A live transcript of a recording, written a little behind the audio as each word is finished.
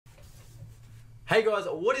Hey guys,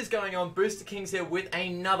 what is going on? BoosterKings here with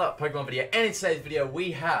another Pokemon video, and in today's video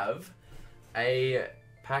we have a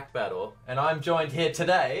pack battle, and I'm joined here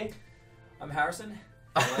today. I'm Harrison.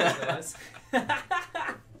 Hello guys.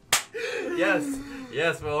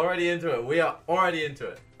 Yes, we're already into it. We are already into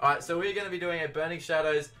it. Alright, so we're going to be doing a Burning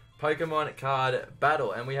Shadows Pokemon card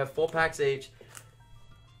battle, and we have 4 packs each.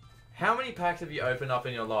 How many packs have you opened up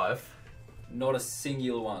in your life? Not a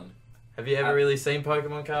singular one. Have you ever really seen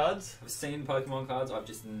Pokemon cards? I've seen Pokemon cards, I've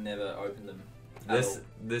just never opened them.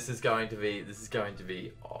 This is going to be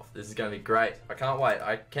off. This is going to be great. I can't wait.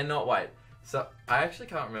 I cannot wait. So I actually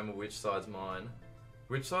can't remember which side's mine.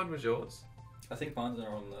 Which side was yours? I think mine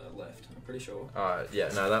are on the left. I'm pretty sure. Alright, yeah,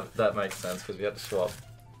 no, that makes sense because we had to swap.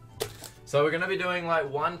 So we're going to be doing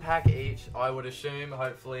like 1 pack each, I would assume.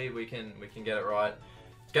 Hopefully we can get it right.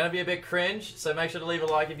 It's going to be a bit cringe, so make sure to leave a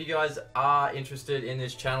like if you guys are interested in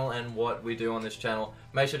this channel and what we do on this channel.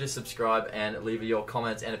 Make sure to subscribe and leave your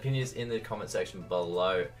comments and opinions in the comment section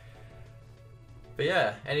below. But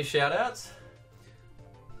yeah, any shout outs?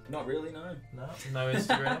 Not really, no. No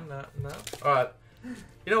Instagram, no. Alright,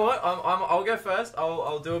 you know what, I'll go first.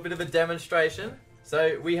 I'll do a bit of a demonstration.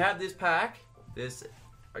 So we have this pack, this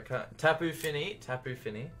Tapu Fini.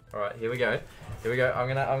 Alright, here we go. I'm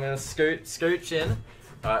gonna scooch in.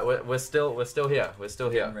 Alright, we're still here.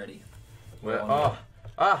 I'm ready. Ho! We're on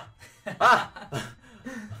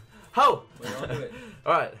to it.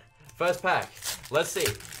 Alright, first pack. Let's see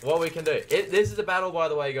what we can do. This is a battle, by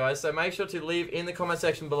the way, guys, so make sure to leave in the comment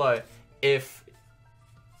section below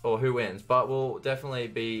who wins, but we'll definitely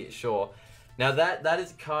be sure. Now that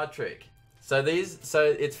is a card trick. So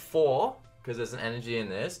it's 4, because there's an energy in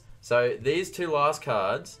this. So these 2 last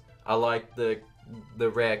cards are like the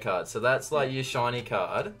rare card. So that's like your shiny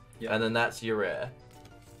card, and then that's your rare.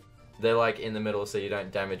 They're like in the middle so you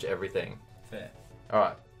don't damage everything. Fair.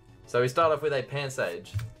 Alright, so we start off with a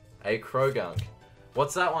Pansage, a Krogunk.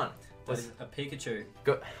 What's that one? That is a Pikachu.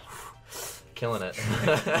 Good. Killing it.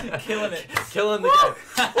 Killing it. Killing the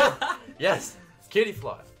game. Yes, Cutie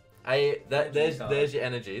Fly. There's your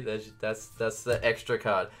energy. That's the extra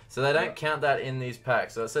card. So they don't count that in these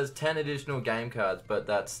packs. So it says 10 additional game cards, but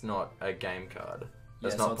that's not a game card.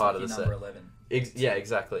 That's not part of the set. Number 11. Yeah,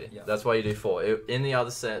 exactly. Yep. That's why you do 4. In the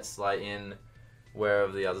other sets, like in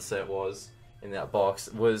wherever the other set was in that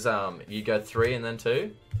box, was you go 3 and then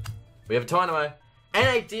 2. We have a Dynamo and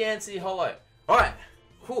a DNC Holo. All right.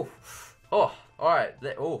 Whew. Oh, all right.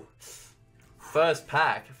 Oh. First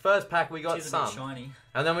pack we got some. A bit shiny.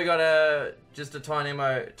 And then we got just a tiny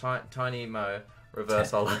mo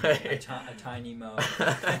reverse holo. A tiny mo.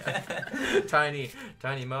 tiny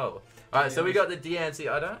mo. Alright, so we got the DNC.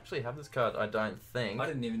 I don't actually have this card, I don't think. I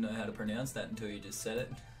didn't even know how to pronounce that until you just said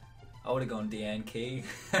it. I would have gone Dian Key.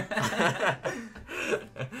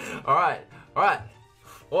 Alright.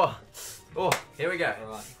 Oh, here we go.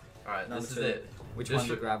 Alright, this is it. Which one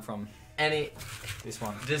do you grab from? This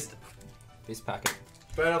one. Just this packet.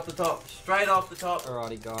 Straight off the top.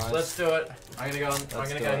 Alrighty, guys. Let's do it. I'm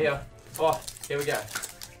gonna go here. Oh, here we go.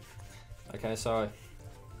 Okay, so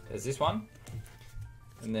there's this one,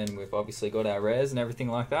 and then we've obviously got our rares and everything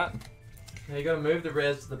like that. Now you gotta move the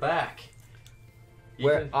rares to the back.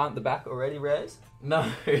 Aren't the back already rares?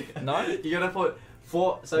 No. No. You gotta put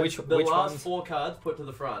 4. So which last ones? 4 cards put to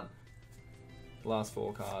the front. Last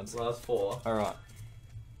 4 cards. Last 4. All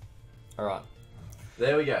right.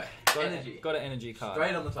 There we go. Got an energy card.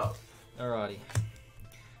 Straight on the top. Alrighty.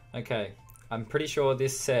 Okay. I'm pretty sure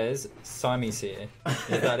this says Simisear.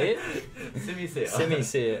 Is that it?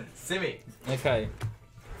 Simisear. Simi. Okay.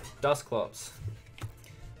 Dusclops.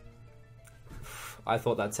 I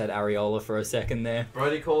thought that said Areola for a second there.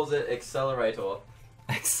 Brody calls it Accelerator.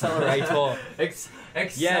 Accelerator.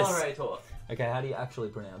 Accelerator. Yes. Okay, how do you actually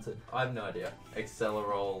pronounce it? I have no idea.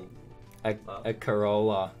 Accelerol. A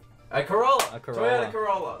Corolla. A Corolla. Toyota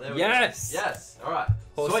Corolla. There we go. Yes. All right.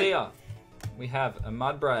 Horsia. We have a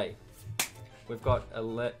Mudbray. We've got a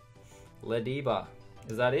Lediba.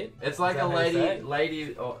 Is that it? It's like a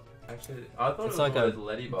lady. Oh, actually, I thought it's it was like a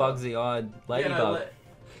ladybug. Bugsy-eyed ladybug.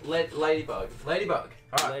 Ladybug. All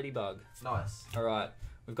right. Ladybug. Nice. All right.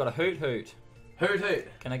 We've got a Hoot. Hoot.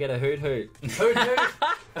 Can I get a Hoot? Hoot.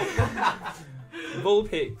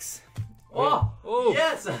 Bullpix. Oh.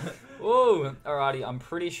 Yes. Oh, alrighty. I'm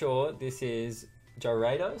pretty sure this is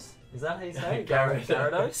Gyarados. Is that how you say it?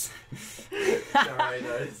 Gyarados?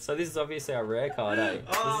 Gyarados. So this is obviously our rare card, eh?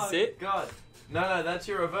 Oh, is this it? God. No, that's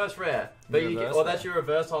your reverse rare. But that's your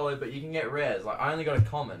reverse holo, but you can get rares. Like, I only got a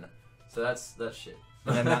common. So that's shit.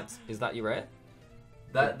 And then is that your rare?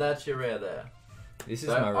 That's your rare there. This is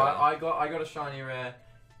my rare. I got a shiny rare.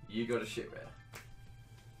 You got a shit rare.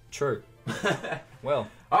 True. Well,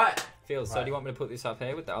 Alright. Feels. So Right. do you want me to put this up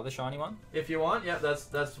here with the other shiny one? If you want, yep,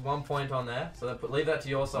 that's 1 point on there. So leave that to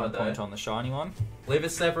your side 1 though. point on the shiny one. Leave it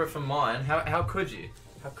separate from mine. How could you?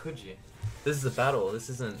 How could you? This is a battle. This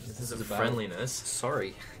isn't is a battle. friendliness.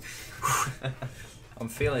 Sorry. I'm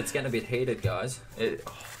feeling it's getting a bit heated, guys. It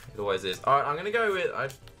always is. Alright, I'm gonna go with I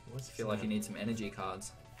feel like you need some energy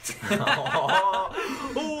cards.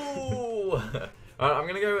 Ooh. Alright, I'm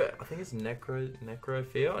gonna go with, I think it's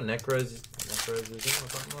Necrofear or Necrosism or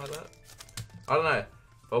something like that. I don't know.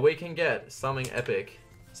 But we can get something epic.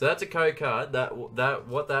 So that's a code card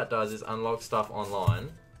what that does is unlock stuff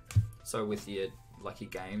online. So with your lucky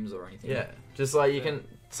games or anything? Yeah. Just like you can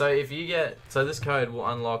so if you get this code will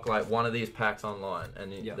unlock like one of these packs online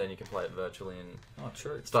and then you can play it virtually and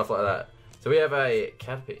true. stuff like that. So we have a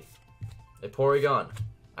Caterpie, a Porygon,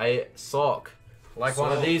 a Sock, like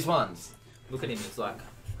one of these ones. Look at him, he's like...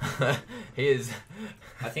 He is...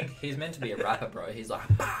 I think he's meant to be a rapper, bro. He's like...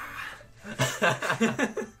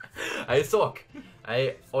 A Sock,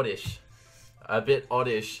 a Oddish, a bit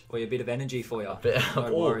Oddish. Or a bit of energy for you.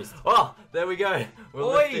 No worries. Oh, there we go.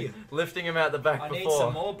 We're lifting him out the back I before. need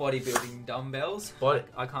some more bodybuilding dumbbells.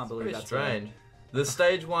 I can't believe that's strange. The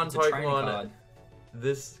stage 1 it's a training Pokemon. Card.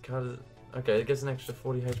 This card is okay. It gets an extra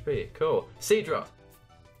 40 HP. Cool. Seadra.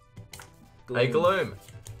 A Gloom.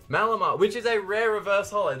 Malamar, which is a rare reverse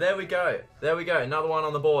holo. There we go. There we go. Another one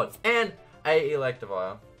on the board. And a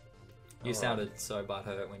Electivire. You sounded so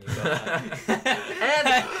butthurt when you got that.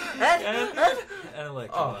 and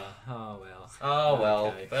Electivire. Oh well. Oh well.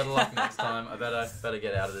 Okay. Better luck next time. I better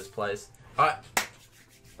get out of this place. All right.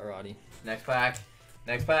 Alrighty. Next pack.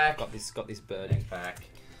 Next pack. Got this birdie. Next pack.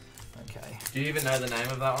 Okay. Do you even know the name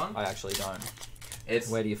of that one? I actually don't. It's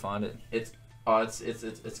Where do you find it? it's card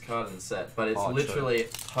in the set, but it's Oh, literally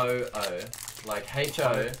Ho-O, like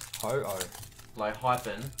H-O, Ho-Oh. like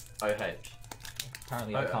hyphen O-H.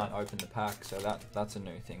 Apparently I can't open the pack, so that's a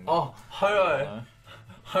new thing. Oh, Ho-O.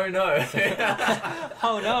 Oh no.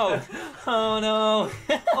 Oh no. Oh no.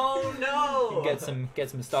 Oh no. Get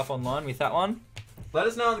some stuff online with that one. Let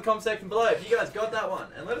us know in the comment section below if you guys got that one,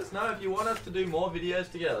 and let us know if you want us to do more videos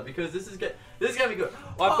together because this is gonna be good.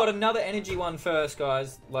 I've got another energy one first,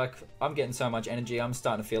 guys. Like I'm getting so much energy, I'm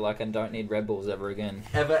starting to feel like I don't need Red Bulls ever again.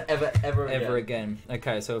 Ever again.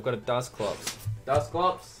 Okay, so we've got a Dusclops.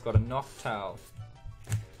 Dusclops. Got a Noctowl.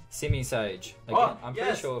 Simisage. Again, I'm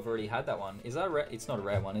pretty sure I've already had that one. Is that rare? It's not a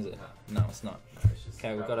rare one, is it? No, it's not.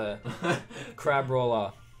 Okay, we've got a Crab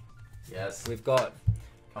Roller. Yes. We've got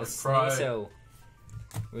a Sneasel.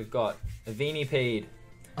 We've got a Venipede.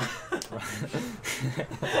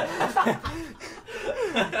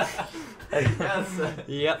 Yes.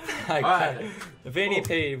 Yep. Okay. Right. A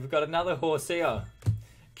Venipede. We've got another Horsea.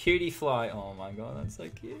 Cutie Fly. Oh my god, that's so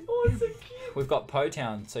cute. Oh, it's so cute. We've got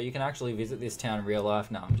Po-Town, so you can actually visit this town in real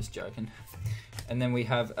life. No, I'm just joking. And then we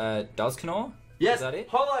have Dusknoir. Yes. Is that it?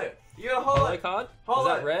 Holo. You got a holo. Holo card? Holo. Is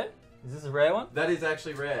that rare? Is this a rare one? That is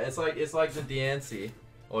actually rare. It's like the Diancie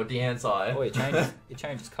or Diancie. Oh, it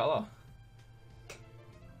changes colour.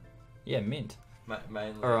 Yeah, mint.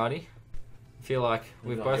 Mainly. Alrighty. Feel like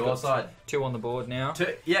we've both your got side. two on the board now.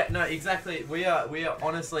 Yeah, no, exactly. We are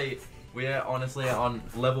honestly on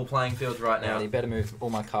level playing fields right now. You better move all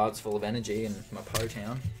my cards full of energy and my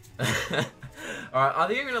Po-Town. Alright, I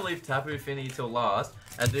think I'm gonna leave Tapu Fini till last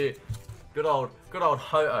and do good old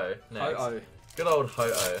Ho-Oh next. Ho-Oh. Good old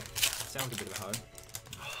Ho-Oh. Sounds like a bit of a hoe.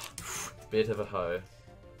 Bit of a hoe.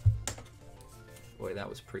 Boy, that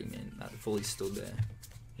was pretty mint. That fully stood there.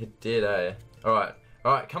 It did, eh? Alright,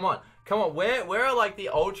 come on. Where are like the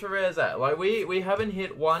ultra rares at? Like we haven't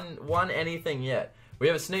hit one anything yet. We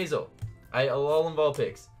have a Sneasel, a Alolan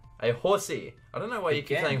Vulpix, a Horsey. I don't know why you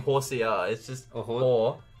keep saying Horsey R. It's just a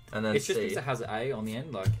Hor and then it's C. just because it has an A on the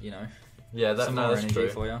end, like, you know. Yeah, that's true.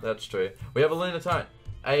 For you. That's true. We have a Lunatone,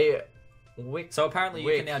 a Wick. So apparently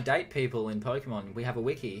you can now date people in Pokemon. We have a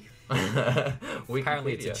wiki.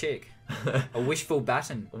 Apparently it's a chick. A Wishful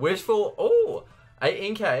Baton. Wishful. Oh, a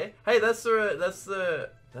Inkay. Hey, that's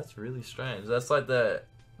really strange. That's like the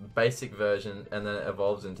basic version, and then it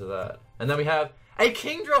evolves into that. And then we have a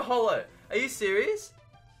Kingdra Holo. Are you serious?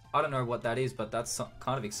 I don't know what that is, but that's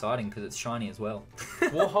kind of exciting because it's shiny as well.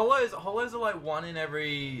 Well, holos are like one in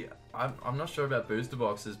every. I'm not sure about booster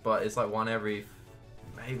boxes, but it's like one every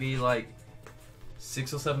maybe like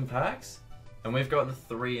 6 or 7 packs, and we've gotten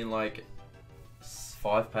 3 in like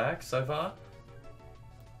 5 packs so far.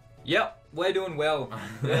 Yep, we're doing well.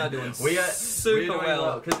 We are doing super doing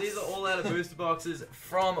well. Because these are all out of booster boxes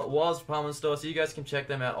from Wild's Department Store, so you guys can check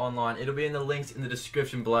them out online. It'll be in the links in the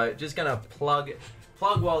description below. Just gonna plug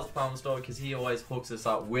Wild's Department Store because he always hooks us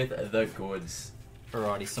up with the goods.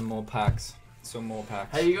 Alrighty, some more packs. Some more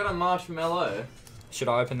packs. Hey, you got a marshmallow. Should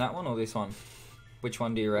I open that one or this one? Which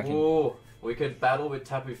one do you reckon? Ooh, we could battle with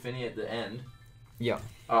Tapu Fini at the end. Yeah.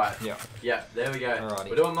 Alright. Yeah. Yeah, there we go. Alrighty.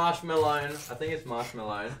 We're doing Marshmallow. I think it's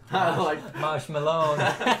Marshmallow. Like Marshmallow.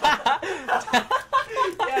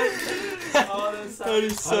 Yes. Oh, there's so that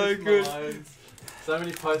is so good. Malones. So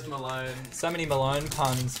many Post Malone. So many Malone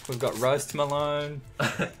puns. We've got Roast Malone.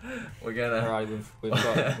 We're gonna. Alright,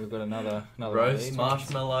 we've got another Roast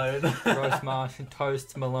Marshmallow. Roast Marsh,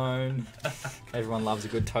 Toast Malone. Everyone loves a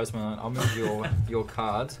good Toast Malone. I'll move your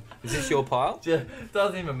cards. Is this your pile? Yeah,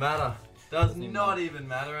 doesn't even matter. Does not even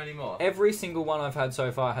matter anymore. Every single one I've had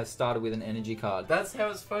so far has started with an energy card. That's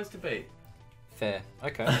how it's supposed to be. Fair.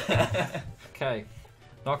 Okay. Okay.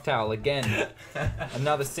 Noctowl again.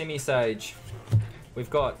 Another Simi Sage. We've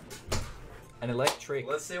got an electric.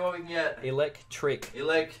 Let's see what we can get. Electric.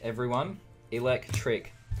 Everyone.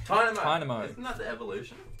 Electric. Dynamo. Isn't that the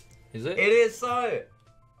evolution? Is it? It is so.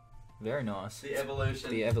 Very nice. The evolution.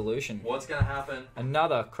 The evolution. What's going to happen?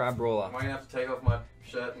 Another Crab Brawler. Am I going to have to take off my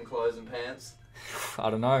shirt and clothes and pants? I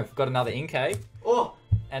don't know. We've got another Inkay. Oh!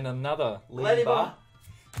 And another Ladybug.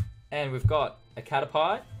 And we've got a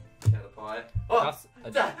Caterpie. Caterpie. Oh!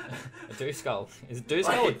 A Duskull. Is it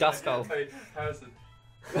Duskull or Duskull? Harrison.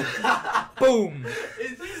 Boom!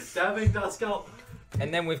 It's stabbing Duskull.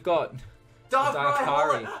 And then we've got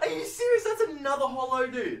Darkrai. Are you serious? That's another holo,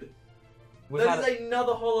 dude. That is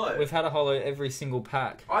another holo. We've had a holo every single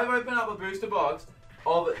pack. I've opened up a booster box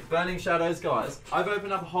of Burning Shadows, guys. I've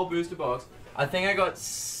opened up a whole booster box. I think I got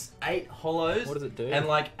 8 holos. What does it do? And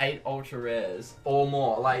like 8 ultra rares or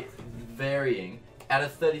more, like varying, out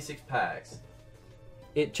of 36 packs.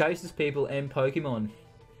 It chases people and Pokemon.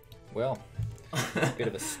 Well, it's a bit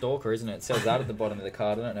of a stalker, isn't it? It says that at the bottom of the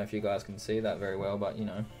card. I don't know if you guys can see that very well, but you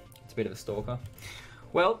know, it's a bit of a stalker.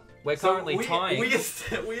 Well, we're currently tying. We are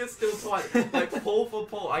still tied. Like pull for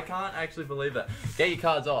pull. I can't actually believe that. Get your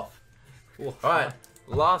cards off. Alright,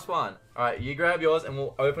 last one. Alright, you grab yours and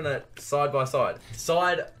we'll open it side by side.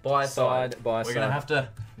 Side by side. We're gonna have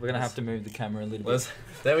to move the camera a little bit.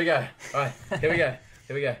 There we go. Alright, here we go.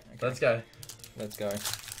 Here we go. Okay. Let's go. Let's go.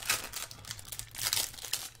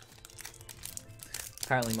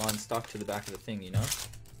 Apparently mine's stuck to the back of the thing, you know?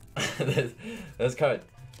 There's code.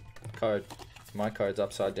 Code. My code's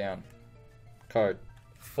upside down. Code.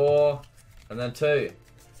 4 and then 2.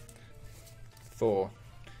 4.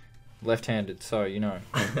 Left-handed, so you know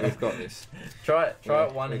we've got this. Try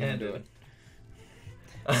it one-handed.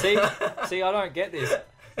 See, I don't get this.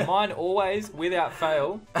 Mine always, without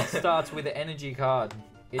fail, starts with an energy card.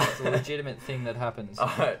 It's a legitimate thing that happens.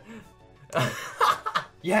 Alright.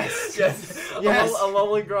 Yes! Yes! Yes! A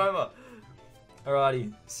lovely Grimer.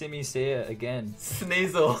 Alrighty, Simi Seer again.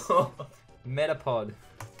 Sneasel. Metapod.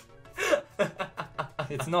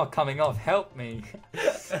 It's not coming off. Help me.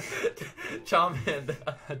 Charmander.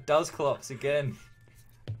 Duzclops again.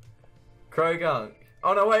 Krogunk.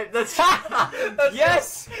 Oh no, wait, that's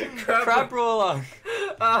yes! Crab Brawler.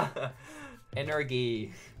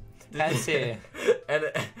 Energy. Pansear.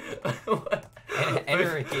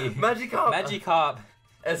 Energy. Magikarp.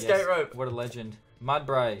 Escape Rope. What a legend.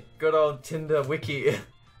 Mudbray. Good old Tinder Wiki.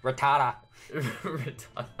 Rattata.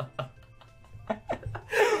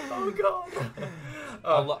 Oh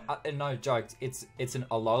god. No jokes. It's an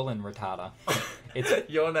Alolan Rattata. It's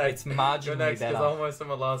you're next. It's marginally you're next, better. Because I'm almost on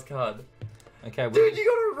my last card. Okay. Dude, you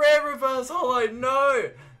got a rare reverse holo.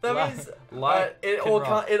 No. That means it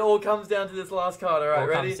all comes down to this last card. All right,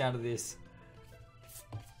 ready? Comes down to this.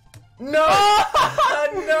 No!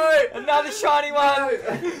 No! Another shiny one!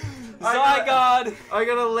 No. Zygarde! I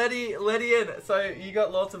got a Letty in. So you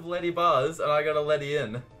got lots of Letty bars, and I got a Letty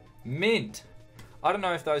in. Mint. I don't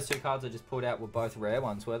know if those two cards I just pulled out were both rare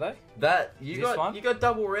ones, were they? You got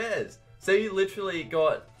double rares. So you literally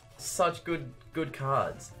got such good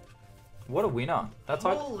cards. What a winner. That's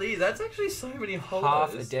holy, that's actually so many holos.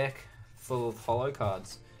 Half a deck full of holo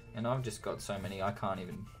cards. And I've just got so many I can't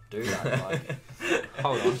even do that. Like,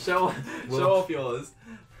 hold on. Show off yours.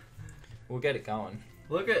 We'll get it going.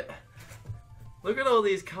 Look at all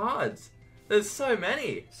these cards. There's so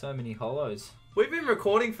many. So many holos. We've been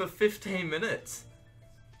recording for 15 minutes.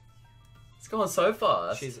 It's gone so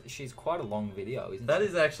fast. She's quite a long video, isn't she? That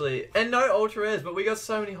is actually... And no ultra rares, but we got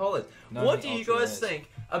so many holos. What do you guys think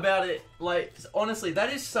about it? Like, honestly,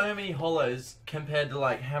 that is so many holos compared to,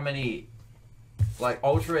 like, how many, like,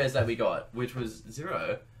 ultra rares that we got, which was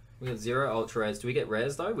 0. We got 0 ultra rares. Do we get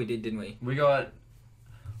rares, though? We did, didn't we? We got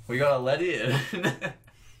a Letty in.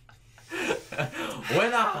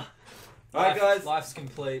 Winner! Alright, guys. Life's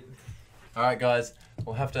complete. Alright, guys.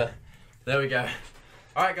 We'll have to... There we go.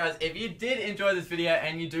 Alright guys, if you did enjoy this video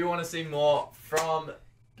and you do want to see more from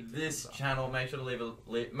this channel, make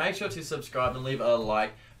sure to subscribe and leave a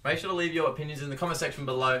like. Make sure to leave your opinions in the comment section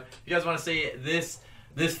below. If you guys want to see this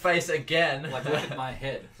face again, Like, look at my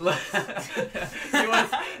head. if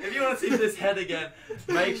you want to see this head again,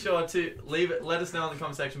 make sure to let us know in the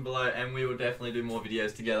comment section below, and we will definitely do more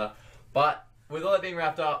videos together. But with all that being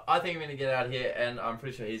wrapped up, I think I'm going to get out of here, and I'm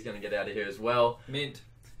pretty sure he's going to get out of here as well. Mint.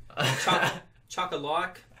 Chuck a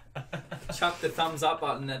like. Chuck the thumbs up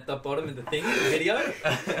button at the bottom of the thing, the video.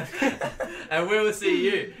 And we will see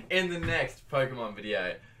you in the next Pokemon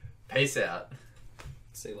video. Peace out.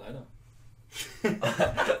 See you later.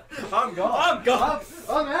 I'm gone. I'm gone.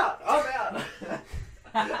 I'm out. I'm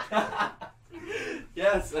out.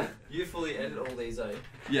 Yes. You fully edit all these, eh?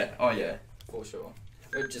 Yeah. Oh yeah. For sure.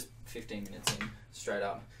 We're just 15 minutes in, straight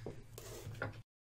up.